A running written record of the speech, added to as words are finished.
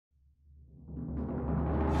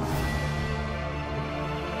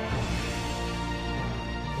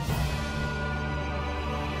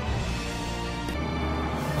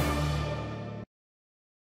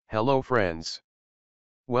Hello friends.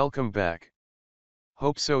 Welcome back.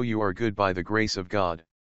 Hope so you are good by the grace of God.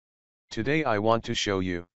 Today I want to show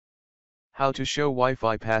you how to show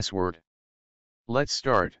Wi-Fi password. Let's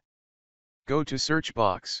start. Go to search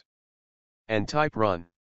box and type run.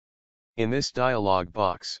 In this dialog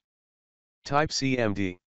box, type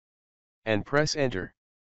CMD and press enter.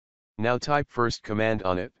 Now type first command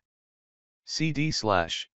on it, cd/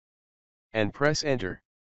 and press enter.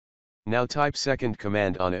 Now type second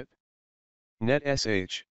command on it, net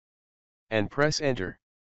sh, and press enter.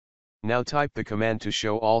 Now type the command to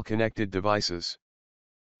show all connected devices,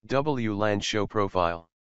 wlan show profile,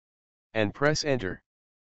 and press enter.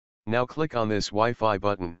 Now click on this Wi-Fi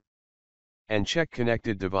button and check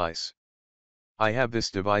connected device. I have this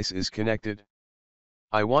device is connected.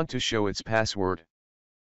 I want to show its password.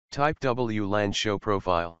 Type wlan show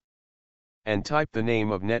profile and type the name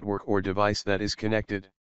of network or device that is connected.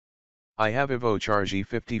 I have Evo Charge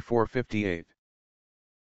E5458.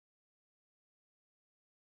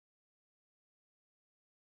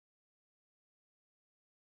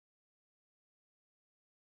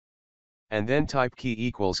 And then type key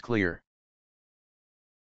equals clear.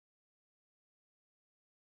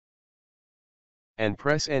 And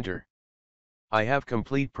press enter. I have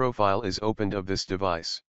complete profile is opened of this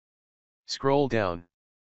device. Scroll down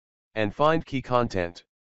and find key content.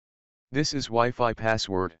 This is Wi-Fi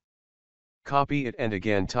password. Copy it and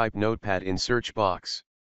again type notepad in search box.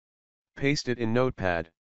 Paste it in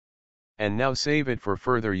notepad. And now save it for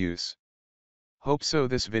further use. Hope so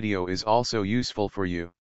this video is also useful for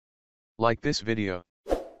you. Like this video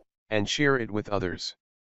and share it with others.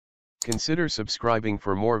 Consider subscribing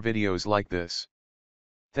for more videos like this.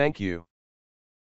 Thank you.